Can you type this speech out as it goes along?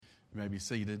You may be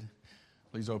seated.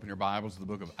 Please open your Bibles to the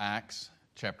book of Acts,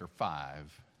 chapter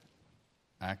 5.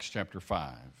 Acts chapter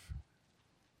 5.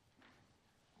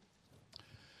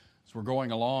 As we're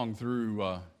going along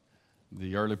through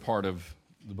the early part of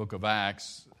the book of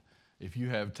Acts, if you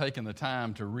have taken the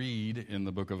time to read in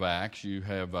the book of Acts, you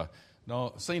have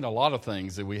seen a lot of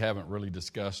things that we haven't really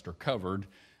discussed or covered,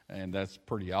 and that's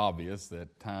pretty obvious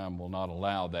that time will not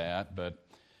allow that, but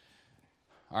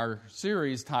our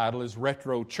series title is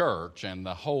Retro Church, and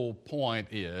the whole point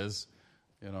is,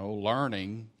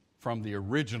 learning from the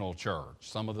original church,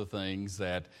 some of the things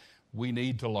that we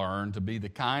need to learn to be the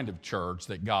kind of church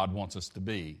that God wants us to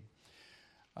be.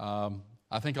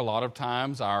 I think a lot of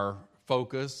times our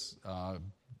focus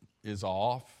is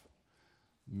off.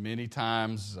 Many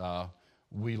times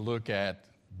we look at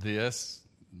this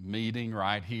meeting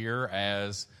right here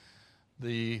as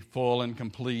the full and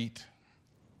complete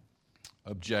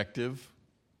objective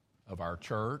of our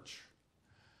church,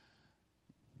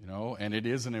 and it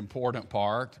is an important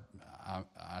part.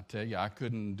 I tell you, I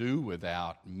couldn't do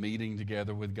without meeting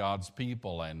together with God's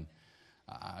people, and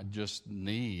I just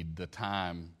need the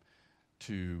time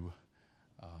to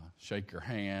shake your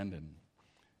hand and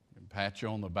pat you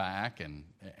on the back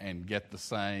and get the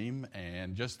same,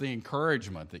 and just the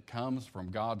encouragement that comes from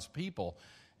God's people.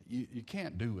 You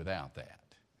can't do without that.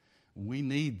 We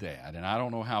need that, and I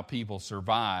don't know how people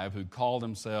survive who call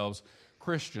themselves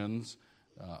Christians,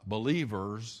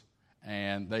 believers,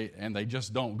 and they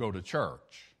just don't go to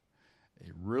church.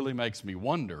 It really makes me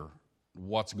wonder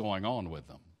what's going on with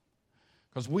them,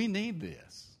 because we need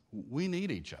this. We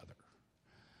need each other.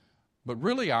 But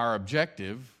really our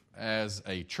objective as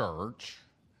a church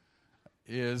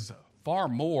is far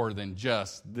more than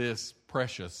just this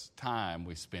precious time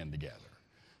we spend together.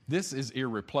 This is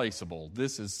irreplaceable.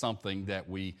 This is something that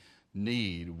we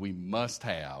need, we must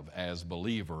have as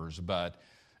believers, but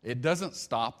it doesn't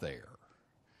stop there.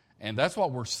 And that's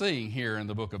what we're seeing here in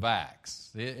the book of Acts.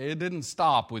 It didn't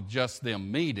stop with just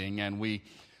them meeting, and we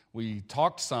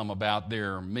talked some about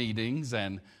their meetings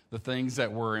and the things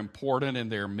that were important in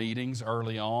their meetings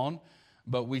early on,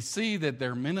 but we see that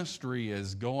their ministry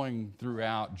is going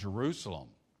throughout Jerusalem.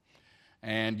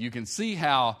 And you can see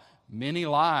how many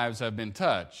lives have been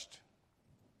touched.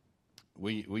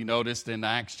 We noticed in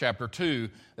Acts chapter 2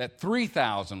 that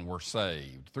 3,000 were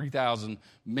saved. 3,000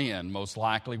 men most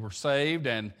likely were saved,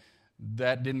 and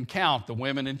that didn't count the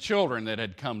women and children that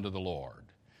had come to the Lord.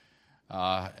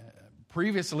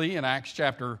 Previously in Acts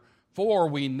chapter 4,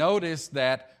 we noticed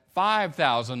that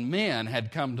 5,000 men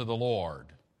had come to the Lord.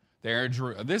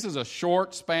 This is a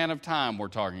short span of time we're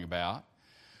talking about,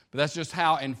 but that's just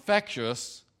how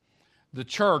infectious the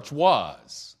church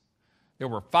was. There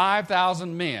were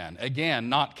 5,000 men, again,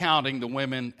 not counting the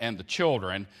women and the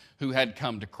children who had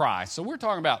come to Christ. So we're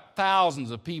talking about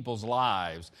thousands of people's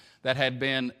lives that had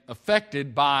been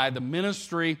affected by the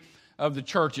ministry of the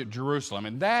church at Jerusalem.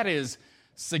 And that is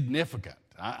significant.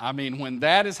 I mean, when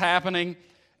that is happening,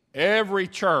 every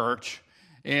church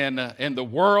in the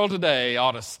world today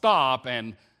ought to stop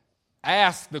and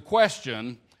ask the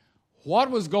question,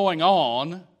 what was going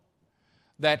on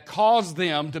that caused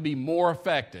them to be more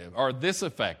effective or this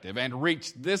effective and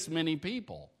reach this many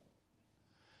people?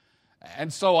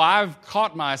 And so I've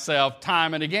caught myself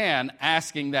time and again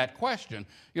asking that question.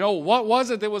 What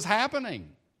was it that was happening?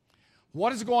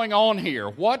 What is going on here?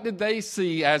 What did they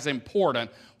see as important?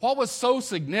 What was so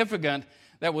significant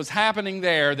that was happening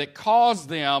there that caused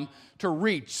them to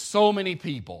reach so many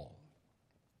people?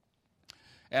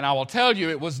 And I will tell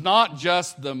you, it was not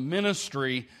just the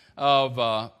ministry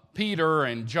of Peter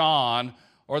and John,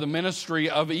 or the ministry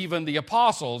of even the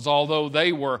apostles, although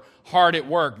they were hard at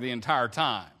work the entire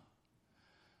time.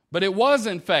 But it was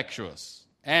infectious,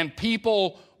 and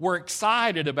people were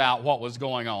excited about what was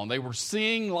going on. They were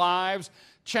seeing lives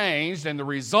changed, and the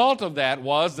result of that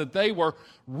was that they were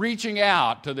reaching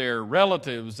out to their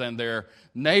relatives and their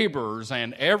neighbors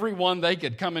and everyone they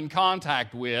could come in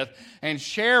contact with and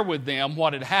share with them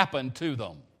what had happened to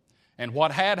them and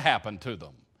what had happened to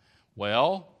them.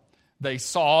 Well, they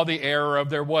saw the error of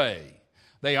their way.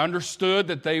 They understood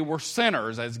that they were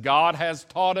sinners, as God has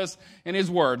taught us in His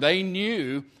Word. They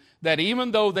knew that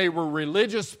even though they were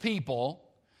religious people,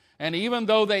 and even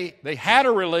though they had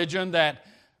a religion that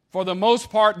for the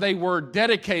most part they were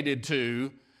dedicated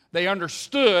to, they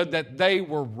understood that they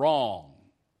were wrong.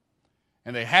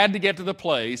 And they had to get to the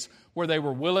place where they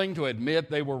were willing to admit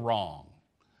they were wrong.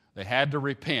 They had to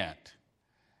repent.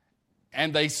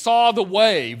 And they saw the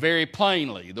way very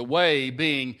plainly, the way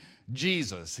being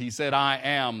Jesus. He said, "I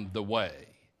am the way."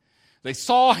 They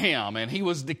saw Him, and He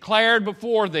was declared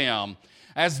before them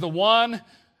as the one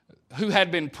who had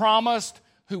been promised,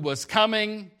 who was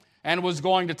coming and was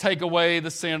going to take away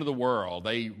the sin of the world.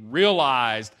 They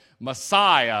realized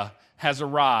Messiah has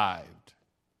arrived.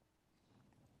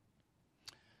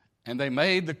 And they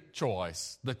made the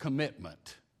choice, the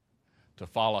commitment to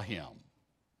follow him.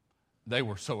 They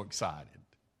were so excited.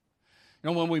 You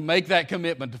know, when we make that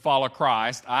commitment to follow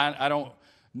Christ, I don't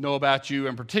know about you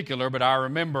in particular, but I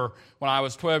remember when I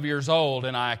was 12 years old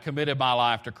and I committed my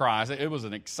life to Christ, it was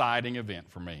an exciting event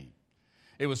for me.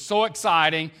 It was so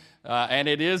exciting, and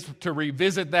it is to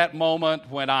revisit that moment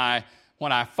when I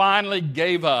finally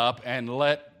gave up and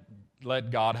let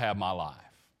God have my life.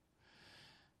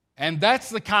 And that's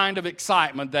the kind of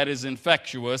excitement that is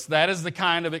infectious. That is the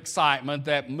kind of excitement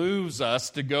that moves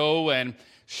us to go and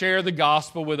share the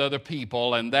gospel with other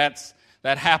people, and that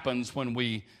happens when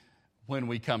we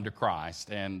come to Christ.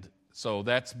 And so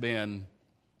that's been,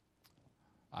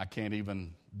 I can't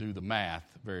even do the math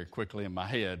very quickly in my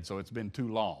head, so it's been too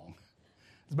long.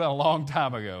 It's been a long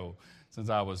time ago since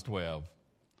I was 12.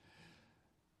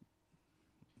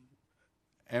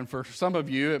 And for some of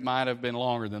you, it might have been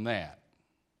longer than that.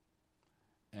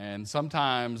 And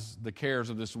sometimes the cares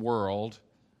of this world,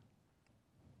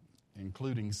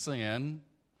 including sin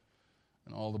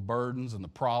and all the burdens and the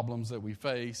problems that we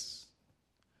face,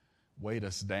 weight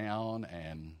us down,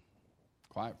 and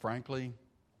quite frankly,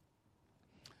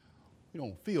 you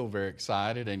don't feel very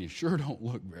excited, and you sure don't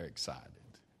look very excited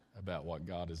about what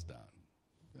God has done,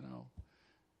 you know.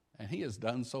 And he has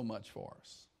done so much for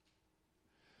us.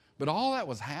 But all that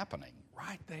was happening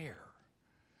right there.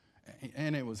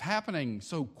 And it was happening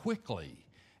so quickly,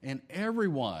 and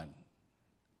everyone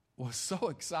was so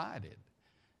excited.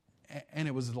 And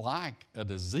it was like a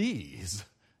disease.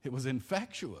 It was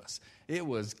infectious. It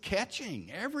was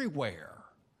catching everywhere.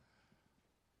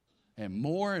 And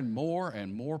more and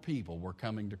more people were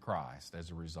coming to Christ as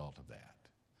a result of that.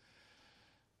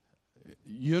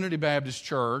 Unity Baptist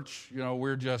Church, you know,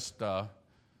 we're just a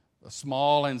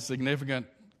small, insignificant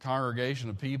congregation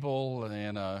of people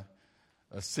in a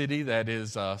city that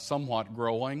is somewhat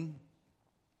growing.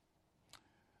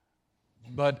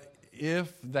 But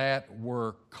if that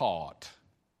were caught,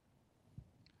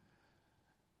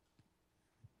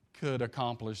 could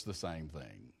accomplish the same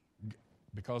thing,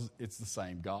 because it's the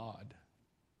same God.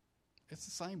 It's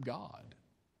the same God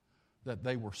that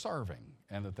they were serving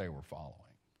and that they were following.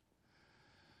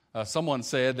 Someone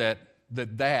said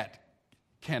that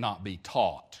cannot be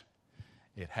taught.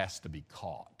 It has to be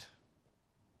caught.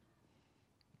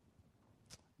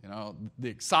 You know, the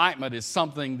excitement is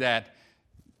something that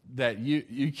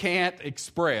you can't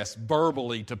express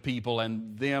verbally to people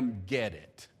and them get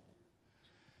it.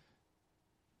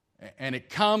 And it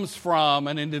comes from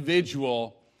an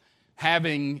individual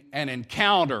having an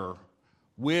encounter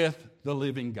with the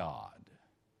living God.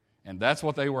 And that's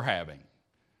what they were having.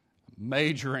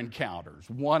 Major encounters,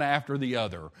 one after the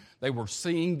other. They were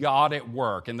seeing God at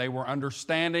work, and they were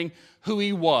understanding who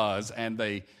he was, and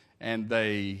they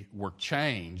were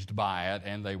changed by it,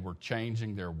 and they were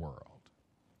changing their world.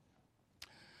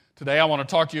 Today I want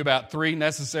to talk to you about 3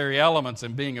 necessary elements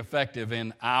in being effective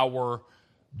in our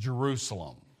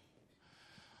Jerusalem.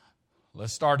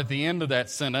 Let's start at the end of that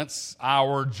sentence,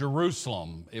 our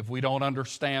Jerusalem. If we don't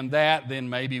understand that, then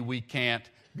maybe we can't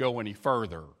go any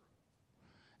further.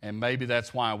 And maybe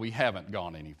that's why we haven't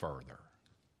gone any further.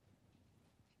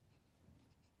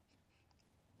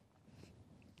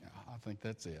 I think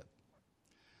that's it.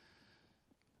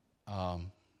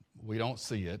 We don't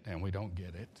see it and we don't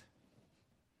get it.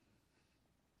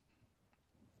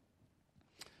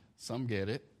 Some get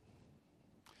it,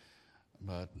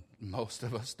 but most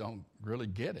of us don't really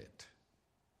get it.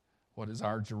 What is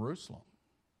our Jerusalem?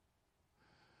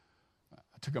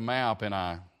 I took a map and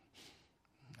I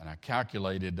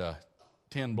calculated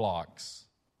 10 blocks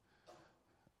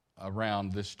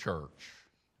around this church.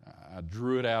 I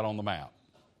drew it out on the map.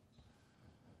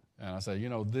 And I said, you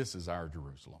know, this is our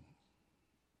Jerusalem.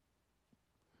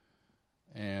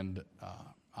 And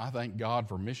I thank God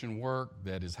for mission work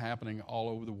that is happening all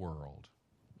over the world.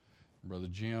 Brother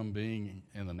Jim being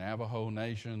in the Navajo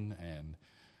Nation, and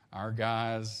our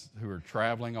guys who are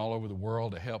traveling all over the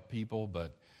world to help people.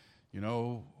 But, you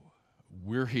know,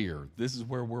 we're here. This is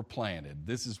where we're planted.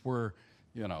 This is where,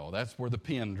 you know, that's where the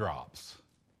pin drops,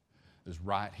 is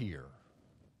right here.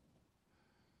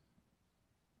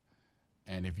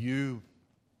 And if you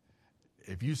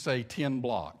say 10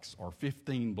 blocks or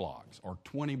 15 blocks or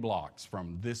 20 blocks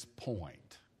from this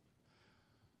point,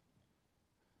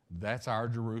 that's our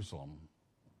Jerusalem.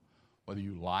 Whether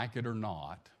you like it or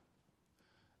not,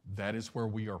 that is where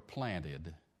we are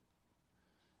planted.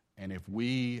 And if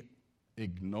we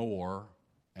ignore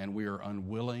and we are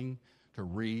unwilling to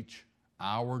reach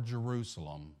our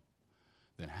Jerusalem,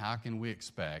 then how can we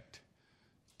expect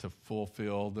to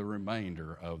fulfill the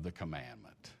remainder of the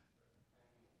commandment?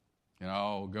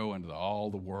 Go into all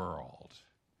the world.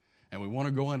 And we want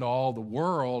to go into all the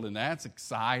world, and that's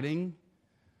exciting.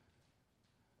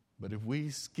 But if we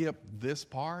skip this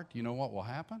part, you know what will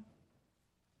happen?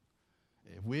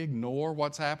 If we ignore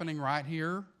what's happening right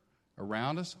here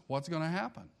around us, what's going to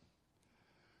happen?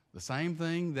 The same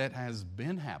thing that has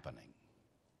been happening.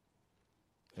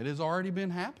 It has already been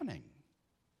happening.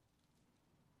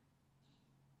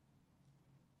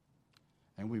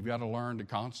 And we've got to learn to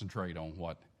concentrate on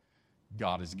what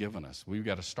God has given us. We've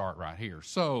got to start right here.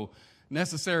 So,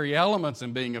 necessary elements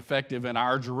in being effective in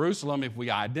our Jerusalem, if we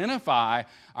identify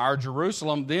our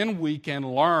Jerusalem, then we can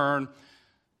learn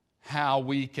how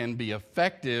we can be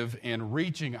effective in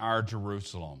reaching our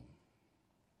Jerusalem.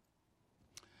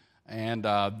 And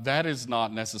that is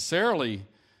not necessarily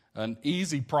an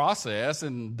easy process,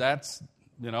 and that's,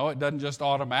 it doesn't just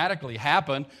automatically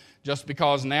happen just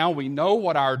because now we know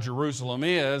what our Jerusalem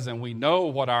is and we know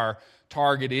what our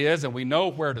target is and we know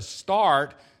where to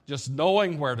start. Just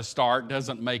knowing where to start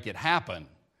doesn't make it happen.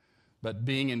 But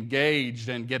being engaged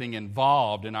and getting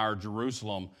involved in our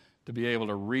Jerusalem to be able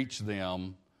to reach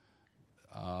them,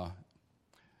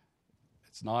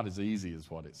 it's not as easy as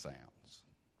what it sounds.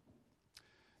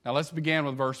 Now let's begin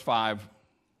with verse 5,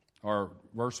 or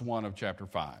verse 1 of chapter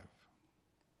 5.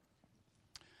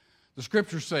 The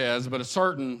scripture says, "But a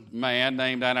certain man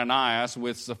named Ananias,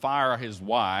 with Sapphira his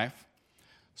wife,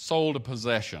 sold a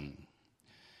possession,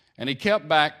 and he kept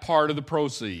back part of the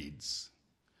proceeds,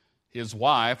 his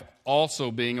wife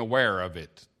also being aware of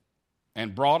it,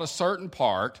 and brought a certain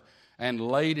part and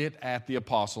laid it at the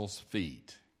apostles'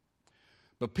 feet.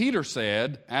 But Peter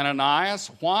said, 'Ananias,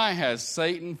 why has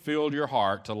Satan filled your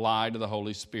heart to lie to the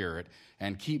Holy Spirit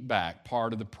and keep back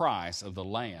part of the price of the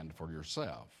land for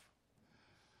yourself?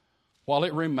 While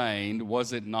it remained,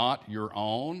 was it not your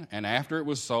own? And after it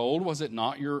was sold, was it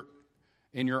not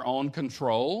in your own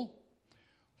control?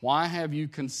 Why have you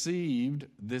conceived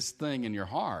this thing in your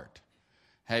heart?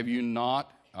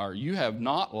 You have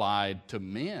not lied to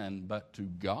men, but to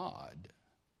God.'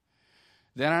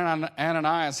 Then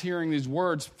Ananias, hearing these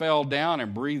words, fell down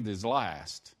and breathed his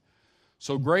last.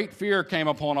 So great fear came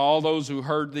upon all those who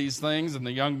heard these things, and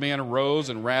the young men arose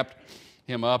and wrapped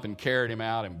him up and carried him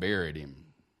out and buried him.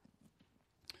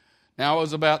 Now it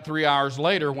was about 3 hours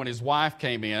later when his wife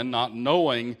came in, not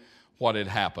knowing what had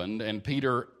happened, and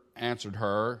Peter answered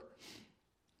her,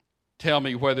 'Tell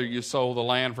me whether you sold the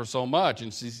land for so much.'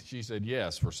 And she said,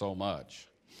 'Yes, for so much.'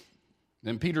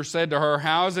 Then Peter said to her,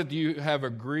 'How is it you have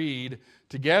agreed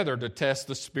together to test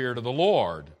the Spirit of the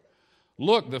Lord?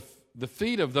 Look, the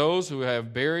feet of those who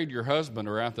have buried your husband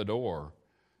are at the door,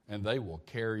 and they will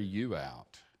carry you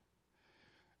out.'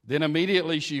 Then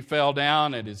immediately she fell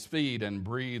down at his feet and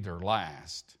breathed her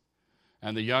last.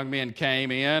 And the young men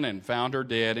came in and found her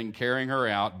dead, and carrying her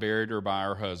out, buried her by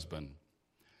her husband.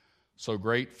 So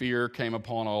great fear came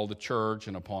upon all the church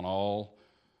and upon all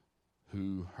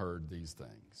who heard these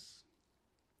things."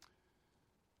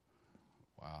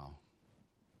 Wow.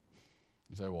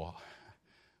 You say, well,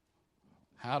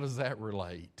 how does that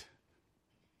relate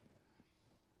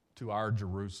to our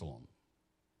Jerusalem?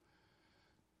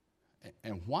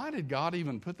 And why did God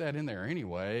even put that in there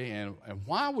anyway? And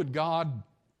why would God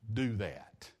do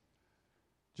that?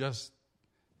 Just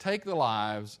take the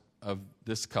lives of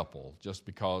this couple just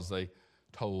because they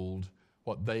told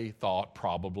what they thought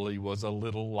probably was a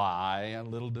little lie, a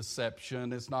little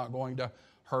deception. It's not going to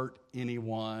hurt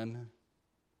anyone.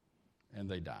 And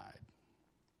they died.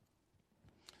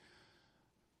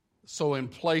 So in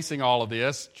placing all of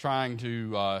this, trying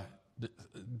to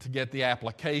get the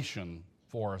application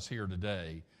for us here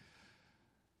today,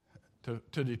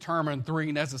 to determine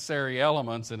three necessary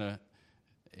elements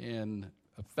in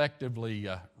effectively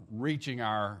reaching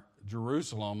our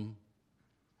Jerusalem,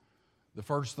 the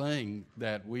first thing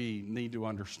that we need to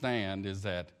understand is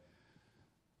that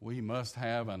we must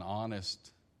have an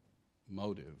honest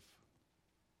motive.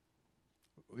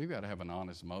 We've got to have an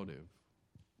honest motive.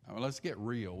 I mean, let's get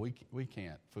real. We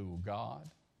can't fool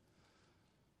God.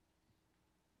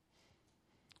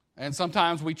 And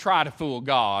sometimes we try to fool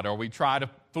God, or we try to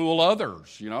fool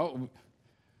others,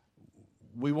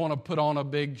 We want to put on a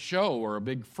big show or a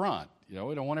big front. We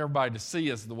don't want everybody to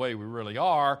see us the way we really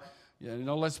are.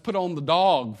 Let's put on the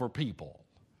dog for people.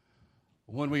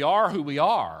 When we are who we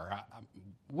are,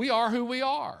 we are who we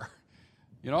are.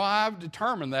 I've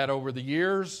determined that over the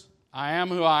years. I am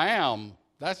who I am.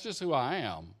 That's just who I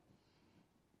am.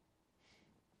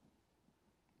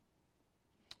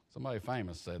 Somebody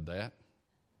famous said that.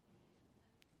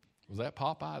 Was that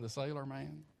Popeye the Sailor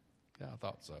Man? Yeah, I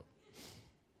thought so.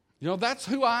 You know, that's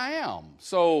who I am.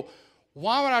 So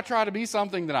why would I try to be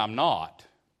something that I'm not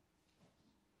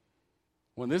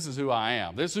when this is who I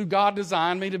am? This is who God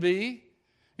designed me to be.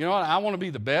 You know what? I want to be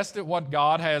the best at what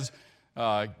God has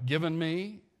given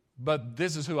me, but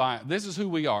this is who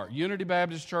we are. Unity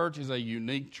Baptist Church is a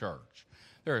unique church.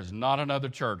 There is not another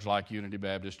church like Unity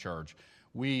Baptist Church.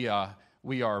 We are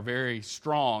very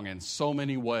strong in so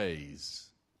many ways.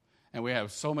 And we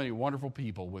have so many wonderful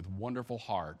people with wonderful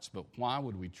hearts, but why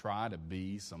would we try to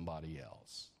be somebody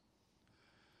else?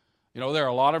 You know, there are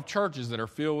a lot of churches that are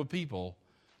filled with people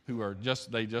who are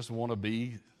they just want to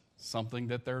be something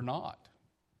that they're not.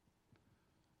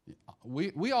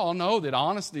 We all know that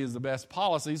honesty is the best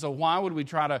policy, so why would we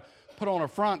try to put on a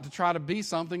front to try to be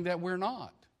something that we're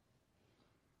not?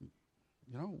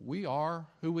 You know, we are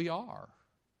who we are.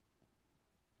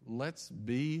 Let's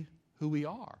be who we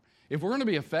are. If we're going to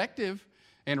be effective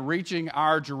in reaching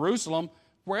our Jerusalem,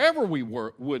 wherever we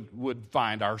would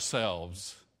find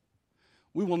ourselves,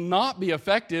 we will not be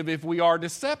effective if we are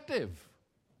deceptive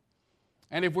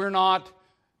and if we're not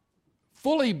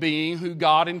fully being who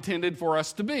God intended for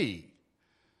us to be.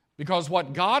 Because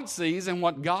what God sees and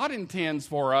what God intends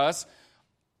for us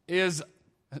is,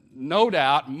 no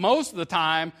doubt, most of the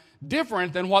time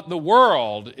different than what the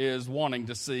world is wanting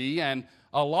to see. And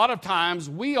a lot of times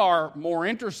we are more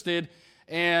interested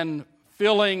in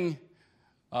fulfilling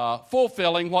what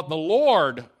the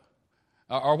Lord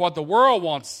or what the world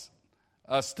wants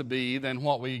us to be than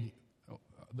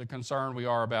the concern we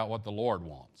are about what the Lord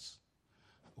wants.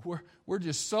 We're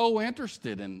just so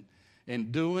interested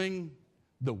in doing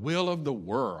the will of the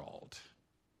world.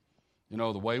 You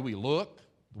know, the way we look,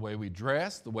 the way we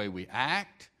dress, the way we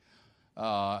act,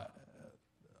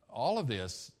 all of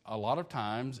this, a lot of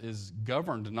times, is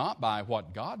governed not by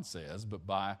what God says, but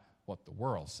by what the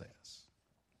world says.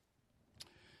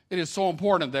 It is so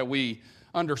important that we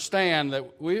understand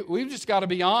that we've just got to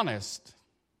be honest.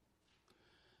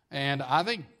 And I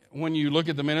think when you look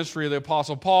at the ministry of the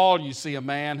Apostle Paul, you see a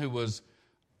man he was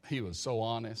so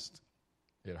honest,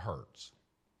 it hurts.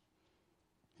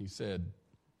 He said,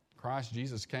 Christ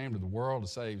Jesus came to the world to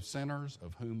save sinners,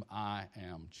 of whom I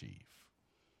am chief.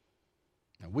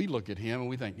 Now, we look at him and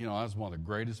we think, you know, I was one of the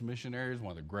greatest missionaries, one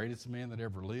of the greatest men that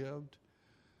ever lived.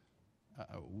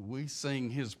 We sing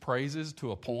his praises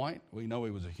to a point. We know he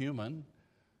was a human.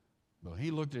 But he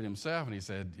looked at himself and he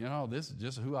said, you know, this is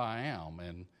just who I am.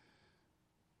 And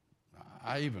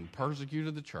I even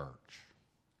persecuted the church.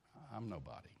 I'm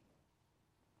nobody.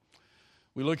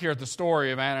 We look here at the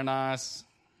story of Ananias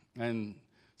and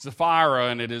Sapphira,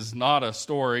 and it is not a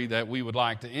story that we would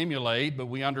like to emulate, but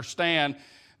we understand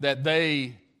that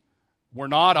they were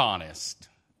not honest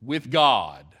with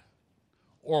God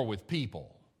or with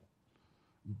people.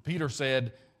 Peter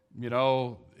said, you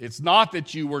know, it's not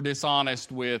that you were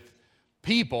dishonest with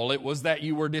people, it was that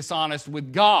you were dishonest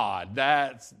with God.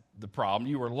 That's the problem.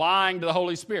 You were lying to the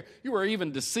Holy Spirit. You were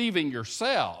even deceiving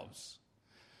yourselves.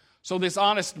 So this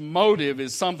honest motive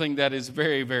is something that is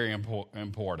very, very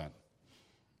important.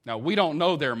 Now, we don't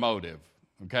know their motive,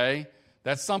 okay?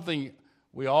 That's something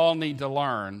we all need to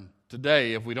learn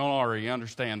today if we don't already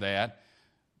understand that.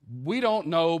 We don't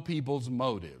know people's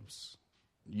motives.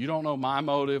 You don't know my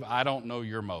motive. I don't know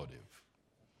your motive.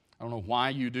 I don't know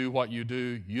why you do what you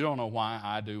do. You don't know why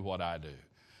I do what I do.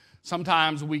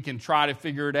 Sometimes we can try to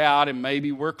figure it out and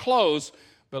maybe we're close,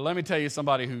 but let me tell you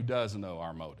somebody who does know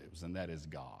our motives, and that is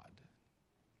God.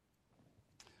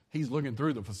 He's looking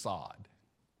through the facade.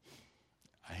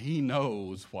 He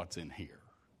knows what's in here.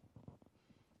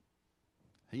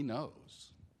 He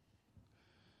knows.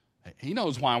 He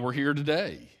knows why we're here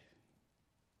today.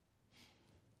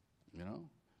 You know,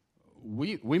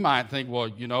 we might think, well,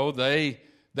 you know, they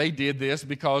did this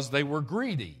because they were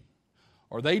greedy,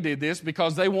 or they did this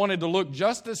because they wanted to look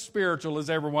just as spiritual as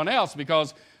everyone else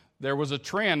because there was a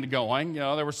trend going. You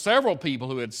know, there were several people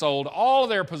who had sold all of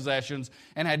their possessions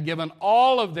and had given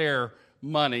all of their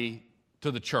money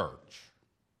to the church.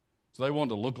 So they wanted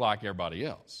to look like everybody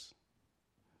else.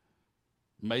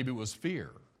 Maybe it was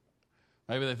fear.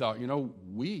 Maybe they thought, you know,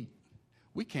 we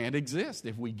can't exist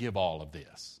if we give all of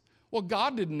this. Well,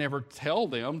 God didn't ever tell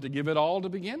them to give it all to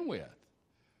begin with.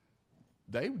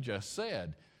 They just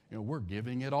said, you know, we're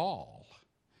giving it all.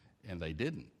 And they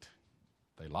didn't.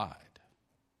 They lied.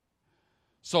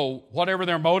 So whatever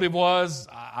their motive was,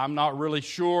 I'm not really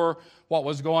sure what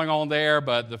was going on there,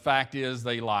 but the fact is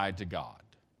they lied to God.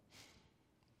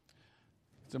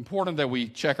 It's important that we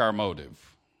check our motive,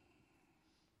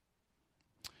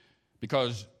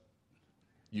 because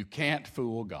you can't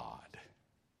fool God.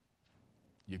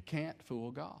 You can't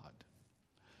fool God.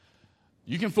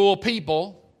 You can fool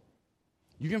people.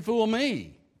 You can fool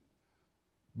me.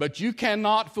 But you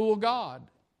cannot fool God.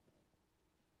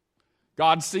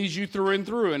 God sees you through and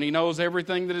through, and He knows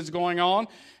everything that is going on,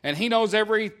 and He knows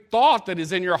every thought that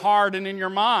is in your heart and in your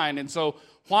mind. And so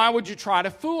why would you try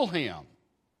to fool Him?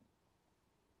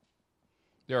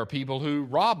 There are people who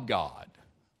rob God.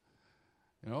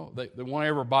 They want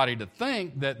everybody to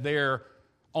think that they're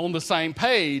on the same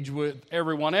page with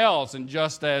everyone else and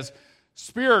just as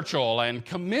spiritual and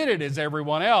committed as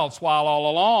everyone else, while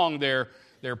all along they're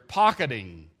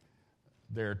pocketing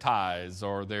their tithes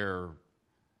or their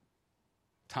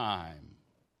time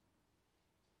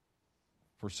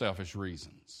for selfish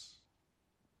reasons.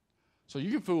 So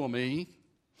you can fool me,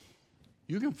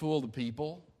 you can fool the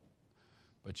people,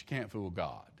 but you can't fool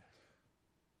God.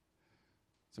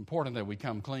 It's important that we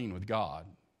come clean with God.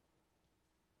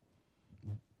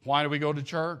 Why do we go to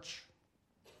church?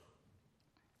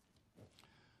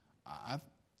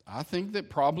 I think that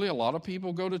probably a lot of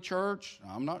people go to church.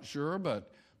 I'm not sure,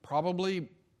 but probably,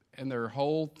 and their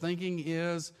whole thinking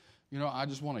is, I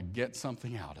just want to get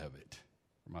something out of it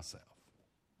for myself.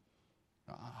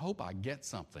 I hope I get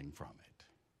something from it.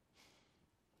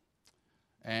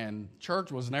 And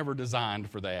church was never designed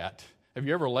for that. Have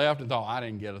you ever left and thought, I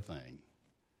didn't get a thing?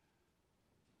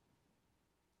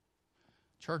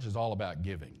 Church is all about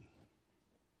giving.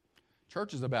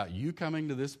 Church is about you coming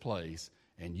to this place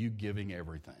and you giving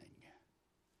everything.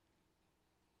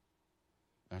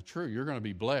 Now, true, you're going to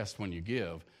be blessed when you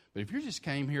give, but if you just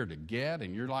came here to get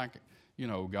and you're like,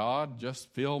 God,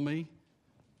 just fill me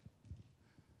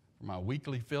for my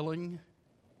weekly filling,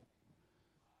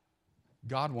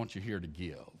 God wants you here to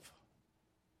give.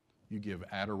 You give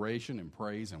adoration and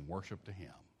praise and worship to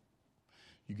Him.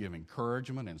 You give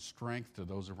encouragement and strength to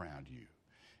those around you.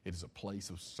 It is a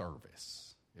place of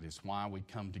service. It is why we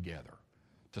come together,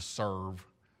 to serve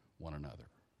one another.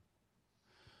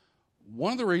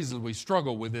 One of the reasons we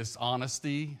struggle with this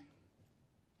honesty,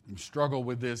 we struggle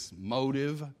with this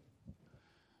motive,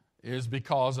 is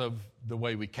because of the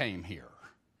way we came here.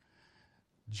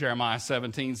 Jeremiah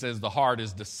 17 says, the heart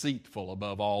is deceitful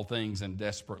above all things and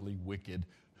desperately wicked.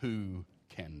 Who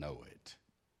can know it?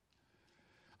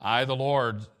 I, the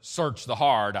Lord, search the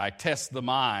heart. I test the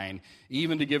mind,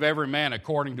 even to give every man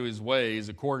according to his ways,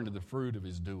 according to the fruit of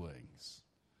his doings.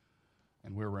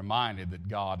 And we're reminded that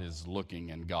God is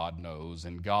looking and God knows,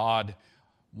 and God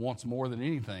wants more than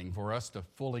anything for us to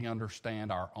fully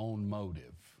understand our own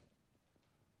motive,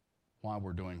 why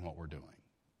we're doing what we're doing.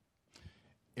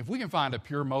 If we can find a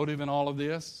pure motive in all of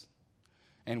this,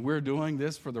 and we're doing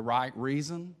this for the right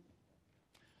reason,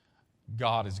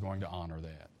 God is going to honor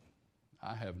that.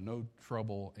 I have no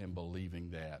trouble in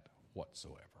believing that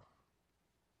whatsoever.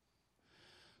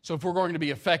 So if we're going to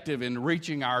be effective in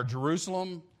reaching our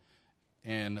Jerusalem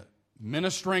and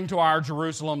ministering to our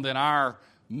Jerusalem, then our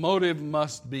motive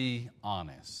must be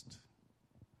honest.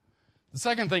 The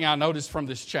second thing I noticed from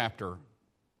this chapter,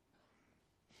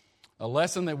 a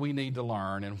lesson that we need to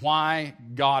learn and why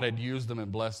God had used them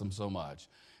and blessed them so much,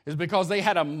 is because they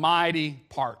had a mighty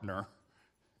partner.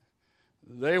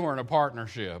 They were in a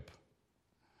partnership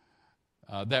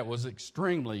that was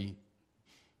extremely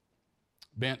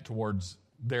bent towards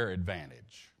their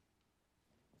advantage.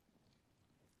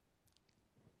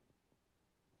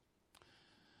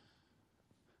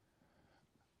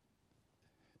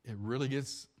 It really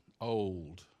gets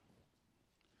old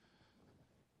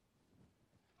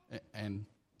and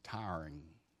tiring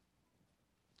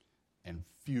and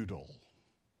futile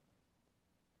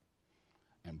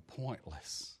and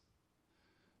pointless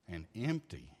and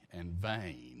empty and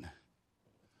vain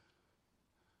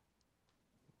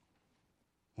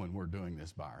when we're doing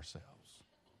this by ourselves.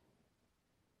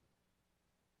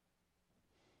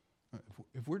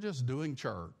 If we're just doing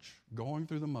church, going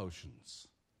through the motions,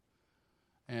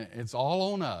 and it's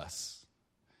all on us,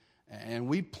 and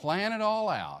we plan it all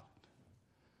out,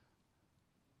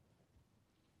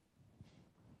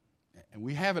 and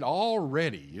we have it all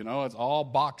ready, it's all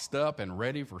boxed up and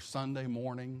ready for Sunday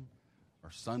morning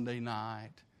or Sunday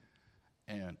night,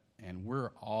 and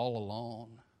we're all alone,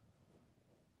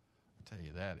 I tell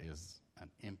you, that is an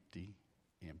empty,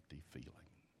 empty feeling.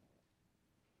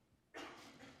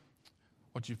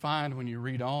 What you find when you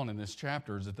read on in this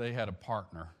chapter is that they had a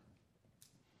partner.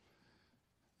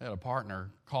 They had a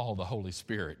partner called the Holy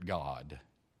Spirit, God.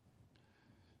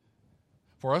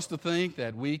 For us to think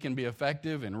that we can be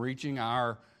effective in reaching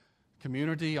our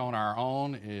community on our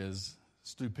own is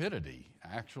stupidity,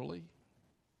 actually.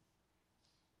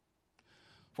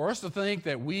 For us to think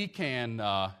that we can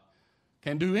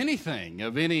do anything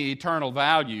of any eternal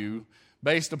value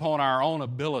based upon our own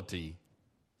ability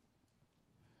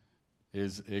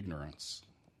is ignorance.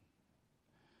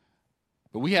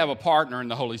 But we have a partner in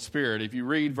the Holy Spirit. If you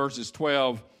read verses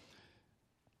 12,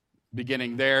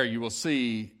 beginning there, you will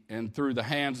see, and through the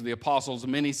hands of the apostles,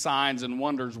 many signs and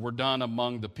wonders were done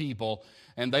among the people,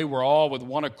 and they were all with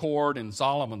one accord in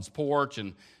Solomon's porch,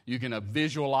 and you can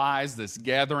visualize this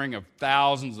gathering of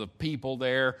thousands of people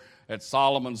there at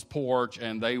Solomon's porch,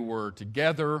 and they were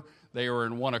together. They were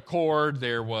in one accord.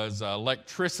 There was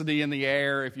electricity in the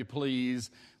air, if you please.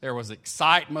 There was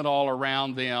excitement all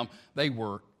around them. They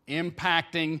were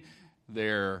impacting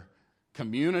their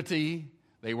community.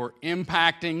 They were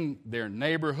impacting their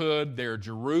neighborhood, their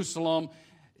Jerusalem.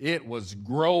 It was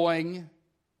growing.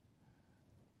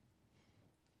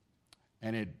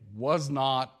 And it was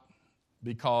not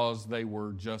because they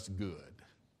were just good.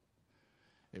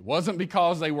 It wasn't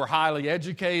because they were highly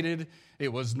educated.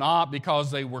 It was not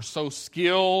because they were so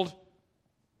skilled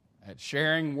at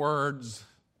sharing words.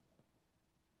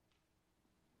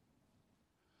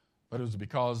 But it was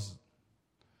because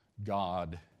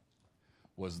God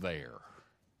was there.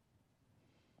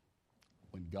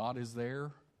 When God is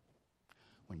there,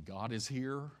 when God is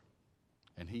here,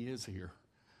 and He is here,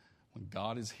 when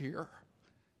God is here,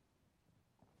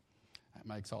 that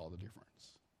makes all the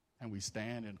difference. And we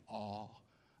stand in awe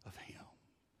of Him.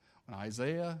 When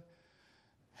Isaiah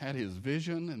had his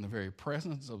vision in the very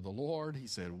presence of the Lord, he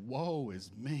said, "Woe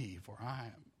is me, for I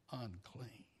am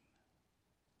unclean."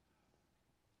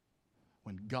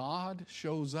 When God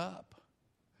shows up,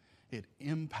 it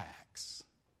impacts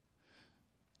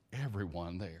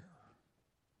everyone there.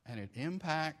 And it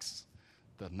impacts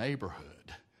the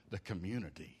neighborhood, the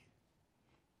community.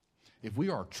 If we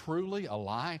are truly a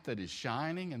light that is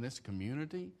shining in this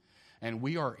community, and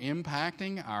we are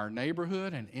impacting our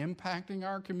neighborhood and impacting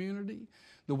our community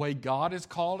the way God has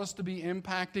called us to be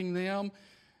impacting them,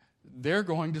 they're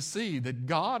going to see that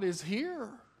God is here.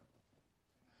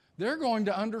 They're going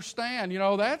to understand,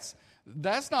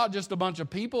 that's not just a bunch of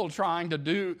people trying to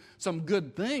do some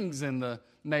good things in the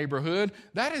neighborhood.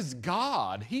 That is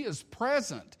God. He is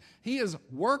present. He is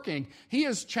working. He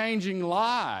is changing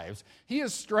lives. He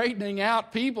is straightening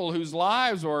out people whose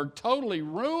lives are totally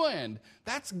ruined.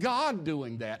 That's God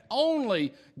doing that.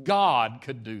 Only God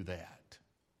could do that.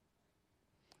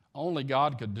 Only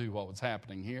God could do what was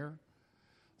happening here.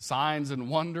 Signs and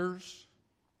wonders.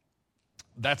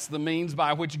 That's the means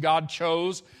by which God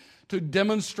chose to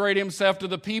demonstrate Himself to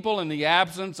the people in the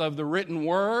absence of the written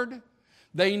word.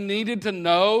 They needed to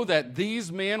know that these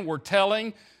men were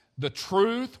telling the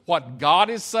truth. What God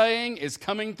is saying is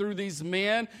coming through these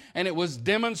men, and it was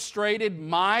demonstrated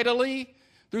mightily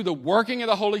through the working of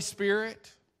the Holy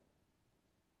Spirit.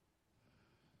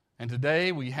 And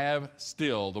today we have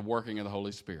still the working of the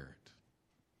Holy Spirit.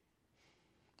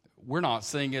 We're not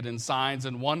seeing it in signs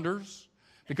and wonders,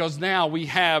 because now we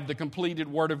have the completed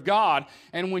Word of God.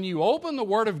 And when you open the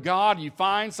Word of God, you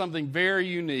find something very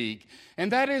unique.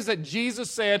 And that is that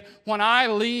Jesus said, "When I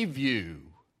leave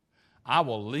you, I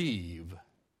will leave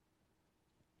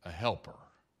a helper,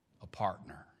 a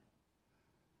partner,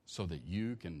 so that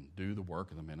you can do the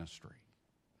work of the ministry."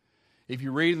 If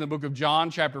you read in the book of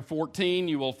John, chapter 14,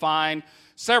 you will find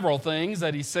several things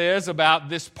that He says about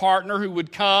this partner who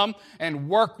would come and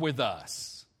work with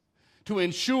us to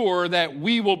ensure that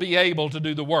we will be able to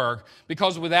do the work.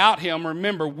 Because without Him,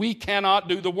 remember, we cannot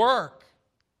do the work.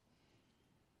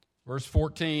 Verse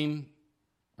 15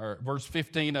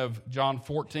 of John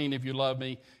 14, "If you love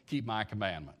me, keep my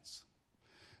commandments."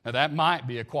 Now that might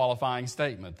be a qualifying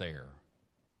statement there.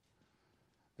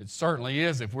 It certainly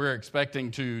is if we're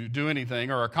expecting to do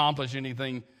anything or accomplish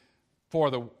anything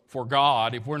for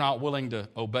God. If we're not willing to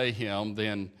obey Him,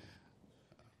 then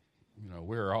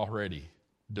we're already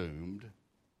doomed.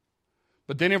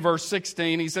 But then in verse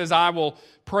 16, He says, "I will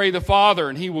pray the Father,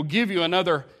 and He will give you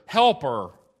another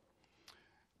helper,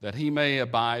 that He may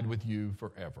abide with you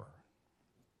forever."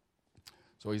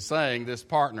 So He's saying this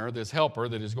partner, this helper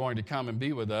that is going to come and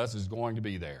be with us is going to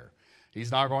be there.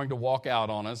 He's not going to walk out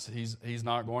on us. He's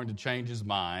not going to change His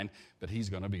mind, but He's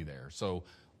going to be there. So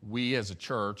we as a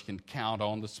church can count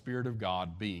on the Spirit of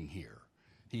God being here.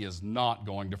 He is not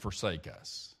going to forsake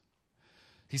us.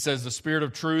 He says, "The Spirit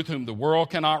of truth, whom the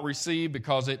world cannot receive,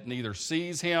 because it neither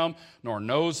sees Him nor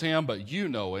knows Him, but you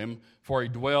know Him, for He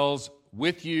dwells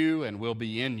with you and will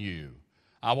be in you.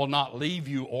 I will not leave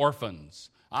you orphans.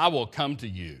 I will come to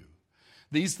you.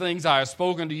 These things I have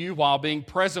spoken to you while being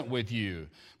present with you.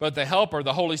 But the Helper,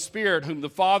 the Holy Spirit, whom the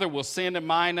Father will send in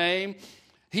my name,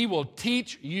 He will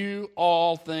teach you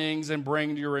all things and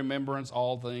bring to your remembrance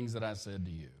all things that I said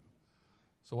to you."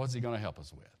 So what's He going to help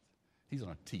us with? He's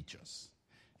going to teach us.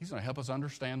 He's going to help us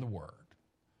understand the Word.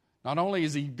 Not only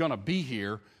is he going to be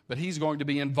here, but he's going to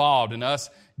be involved in us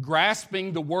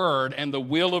grasping the Word and the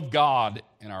will of God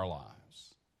in our lives.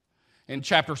 In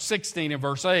chapter 16 and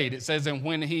verse 8, it says, "And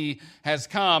when he has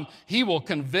come, he will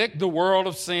convict the world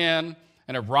of sin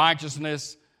and of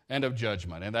righteousness and of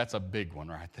judgment." And that's a big one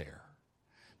right there.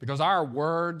 Because our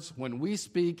words, when we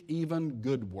speak even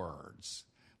good words,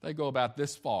 they go about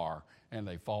this far and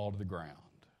they fall to the ground.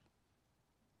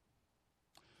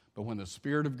 But when the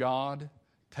Spirit of God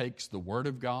takes the Word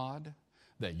of God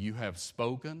that you have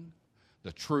spoken,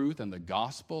 the truth and the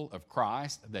gospel of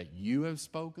Christ that you have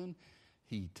spoken,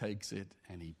 he takes it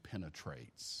and he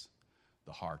penetrates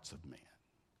the hearts of men.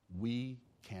 We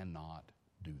cannot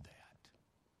do that.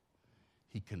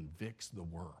 He convicts the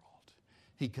world.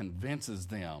 He convinces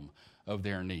them of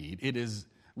their need.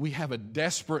 We have a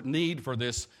desperate need for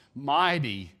this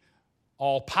mighty,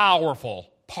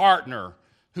 all-powerful partner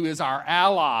who is our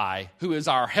ally, who is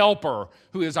our helper,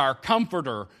 who is our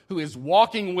comforter, who is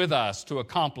walking with us to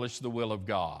accomplish the will of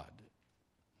God.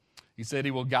 He said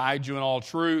he will guide you in all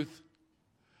truth.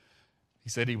 He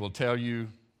said he will tell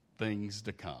you things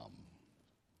to come,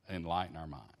 enlighten our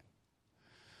mind.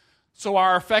 So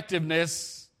our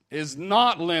effectiveness is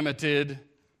not limited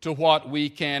to what we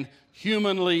can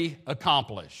humanly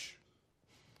accomplish.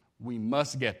 We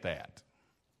must get that.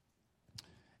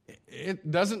 It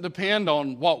doesn't depend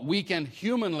on what we can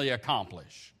humanly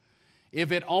accomplish.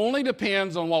 If it only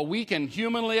depends on what we can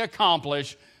humanly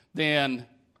accomplish, then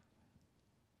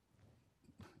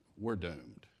we're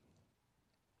doomed.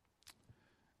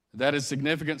 That is a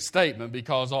significant statement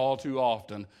because all too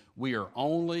often we are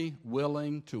only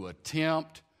willing to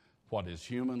attempt what is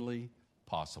humanly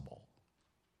possible.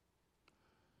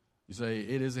 You say,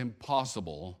 it is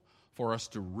impossible for us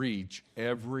to reach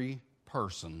every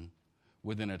person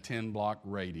within a 10-block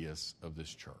radius of this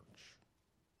church.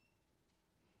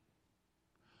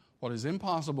 What is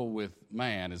impossible with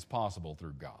man is possible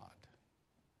through God.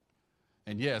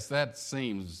 And yes, that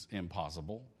seems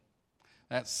impossible.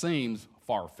 That seems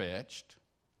far-fetched.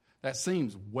 That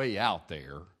seems way out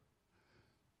there.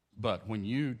 But when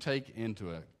you take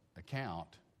into account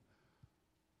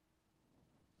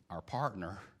our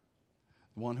partner,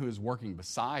 the one who is working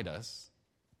beside us,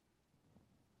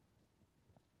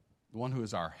 the one who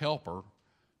is our helper,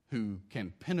 who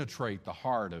can penetrate the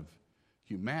heart of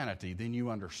humanity, then you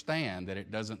understand that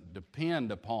it doesn't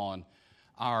depend upon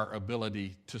our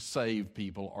ability to save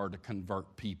people or to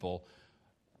convert people.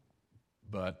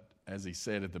 But as he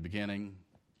said at the beginning,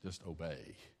 just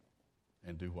obey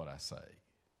and do what I say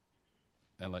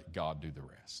and let God do the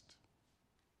rest.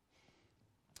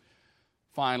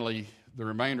 Finally, the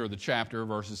remainder of the chapter,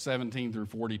 verses 17 through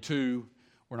 42,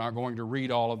 we're not going to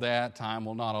read all of that. Time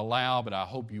will not allow, but I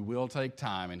hope you will take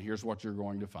time, and here's what you're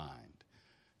going to find.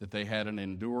 That they had an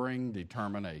enduring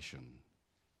determination.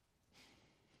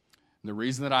 The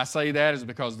reason that I say that is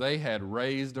because they had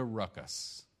raised a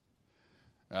ruckus.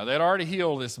 Now, they'd already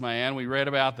healed this man. We read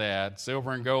about that.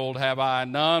 Silver and gold have I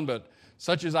none, but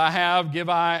such as I have give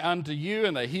I unto you.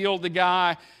 And they healed the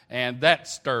guy, and that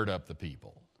stirred up the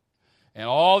people. And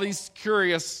all these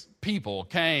curious people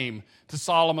came to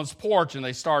Solomon's porch and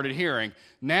they started hearing.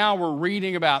 Now we're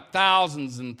reading about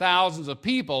thousands and thousands of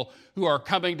people who are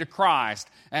coming to Christ,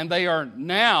 and they are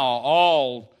now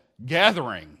all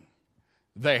gathering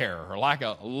there, like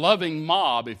a loving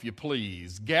mob, if you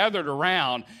please, gathered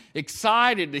around,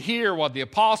 excited to hear what the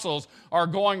apostles are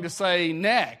going to say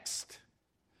next.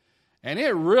 And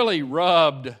it really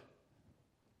rubbed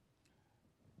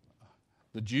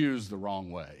the Jews the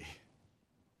wrong way.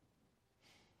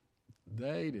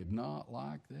 They did not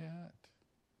like that.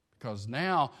 Because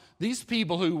now, these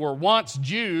people who were once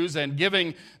Jews and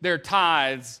giving their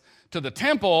tithes to the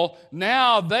temple,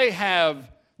 now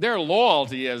their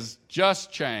loyalty has just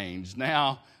changed.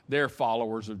 Now they're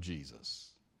followers of Jesus.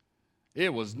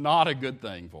 It was not a good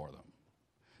thing for them.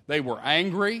 They were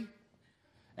angry,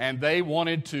 and they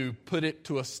wanted to put it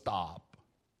to a stop.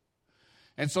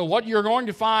 And so what you're going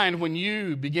to find when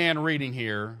you began reading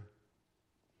here,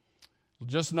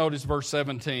 just notice verse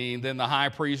 17. Then the high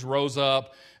priest rose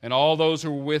up, and all those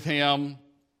who were with him,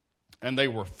 and they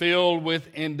were filled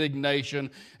with indignation,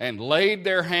 and laid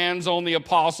their hands on the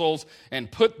apostles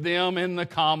and put them in the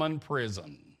common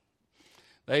prison.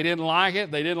 They didn't like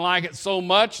it. They didn't like it so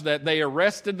much that they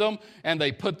arrested them and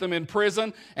they put them in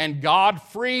prison, and God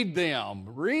freed them.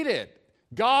 Read it.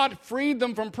 God freed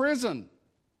them from prison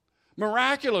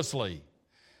miraculously.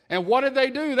 And what did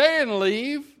they do? They didn't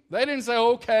leave. They didn't say,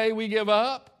 okay, we give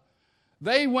up.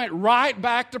 They went right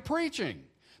back to preaching.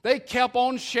 They kept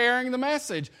on sharing the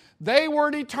message. They were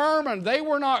determined. They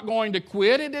were not going to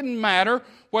quit. It didn't matter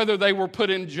whether they were put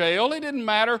in jail. It didn't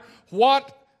matter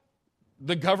what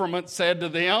the government said to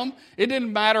them. It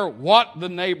didn't matter what the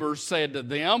neighbors said to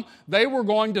them. They were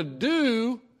going to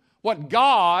do what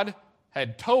God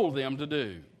had told them to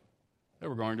do. They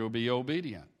were going to be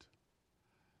obedient.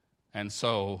 And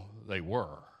so they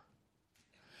were.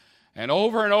 And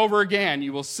over again,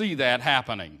 you will see that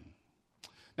happening.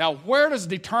 Now, where does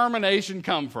determination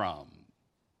come from?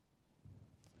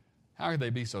 How could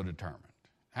they be so determined?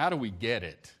 How do we get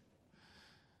it?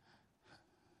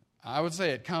 I would say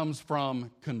it comes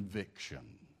from conviction.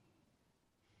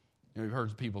 You've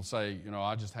heard people say,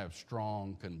 I just have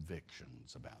strong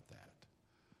convictions about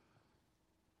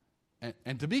that.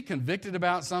 And to be convicted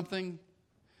about something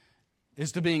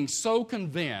is to being so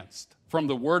convinced from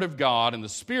the Word of God and the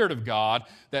Spirit of God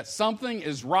that something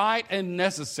is right and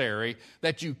necessary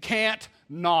that you can't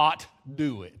not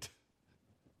do it.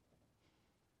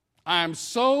 I am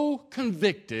so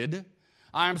convicted,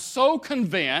 I am so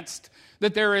convinced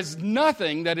that there is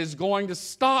nothing that is going to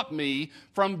stop me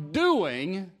from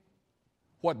doing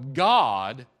what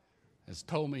God has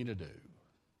told me to do.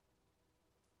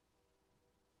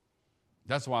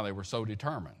 That's why they were so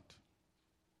determined.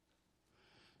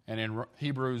 And in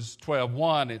Hebrews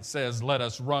 12:1, it says, "Let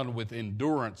us run with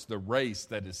endurance the race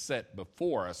that is set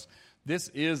before us." This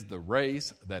is the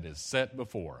race that is set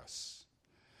before us.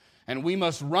 And we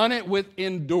must run it with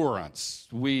endurance.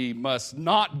 We must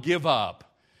not give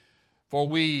up, for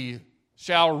we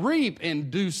shall reap in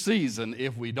due season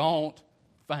if we don't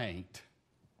faint.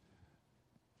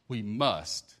 We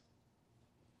must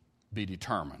be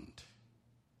determined.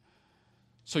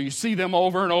 So you see them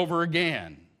over and over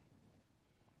again,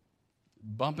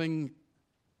 bumping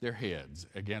their heads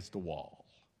against a wall,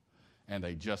 and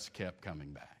they just kept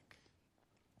coming back.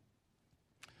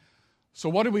 So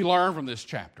what did we learn from this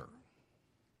chapter?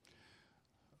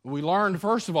 We learned,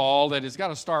 first of all, that it's got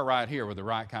to start right here with the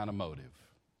right kind of motive.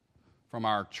 From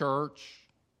our church,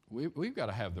 we've got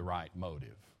to have the right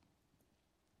motive.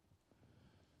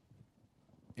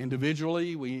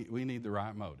 Individually, we need the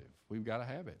right motive. We've got to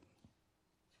have it.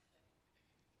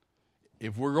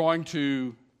 If we're going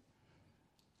to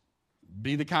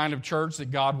be the kind of church that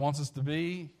God wants us to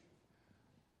be,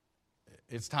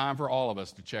 it's time for all of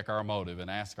us to check our motive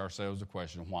and ask ourselves the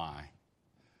question, why?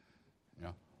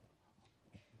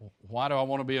 Why do I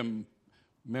want to be a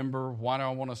member? Why do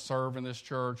I want to serve in this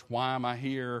church? Why am I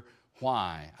here?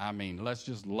 Why? Let's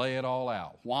just lay it all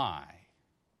out. Why?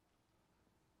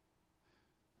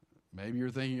 Maybe you're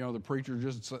thinking, the preacher's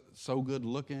just so good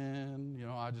looking,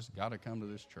 I just got to come to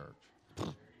this church.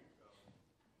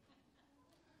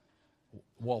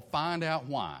 Well, find out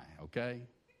why, okay?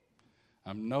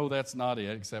 I know that's not it,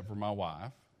 except for my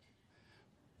wife.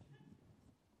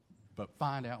 But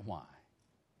find out why.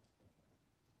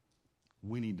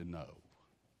 We need to know.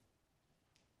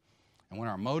 And when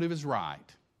our motive is right,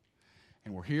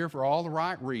 and we're here for all the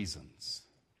right reasons,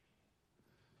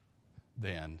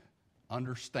 then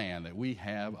understand that we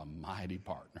have a mighty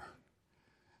partner.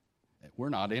 That we're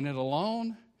not in it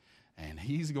alone, and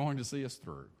He's going to see us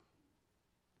through.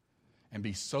 And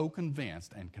be so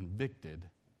convinced and convicted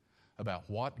about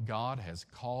what God has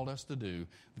called us to do,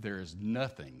 there is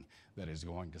nothing that is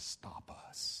going to stop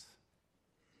us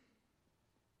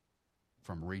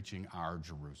from reaching our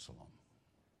Jerusalem.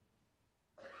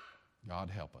 God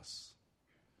help us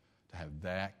to have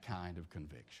that kind of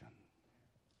conviction.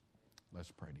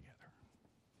 Let's pray together.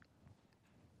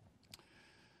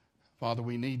 Father,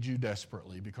 we need You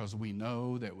desperately because we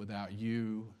know that without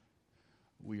You,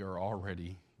 we are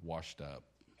already washed up,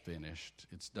 finished,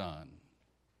 it's done.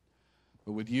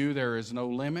 But with You, there is no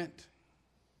limit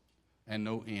and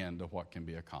no end to what can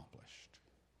be accomplished.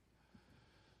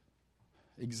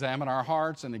 Examine our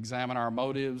hearts and examine our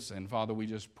motives, and Father, we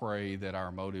just pray that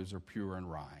our motives are pure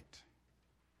and right.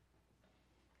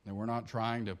 That we're not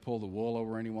trying to pull the wool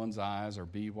over anyone's eyes or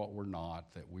be what we're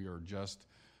not, that we are just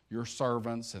Your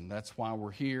servants, and that's why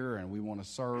we're here, and we want to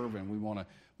serve, and we want to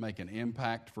make an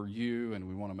impact for You, and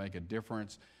we want to make a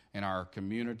difference in our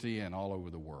community and all over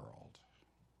the world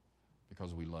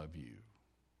because we love You.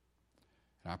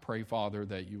 And I pray, Father,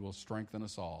 that You will strengthen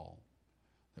us all,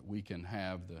 that we can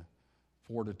have the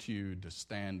fortitude to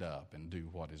stand up and do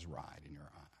what is right in Your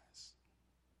eyes.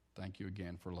 Thank You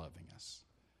again for loving us.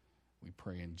 We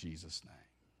pray in Jesus' name.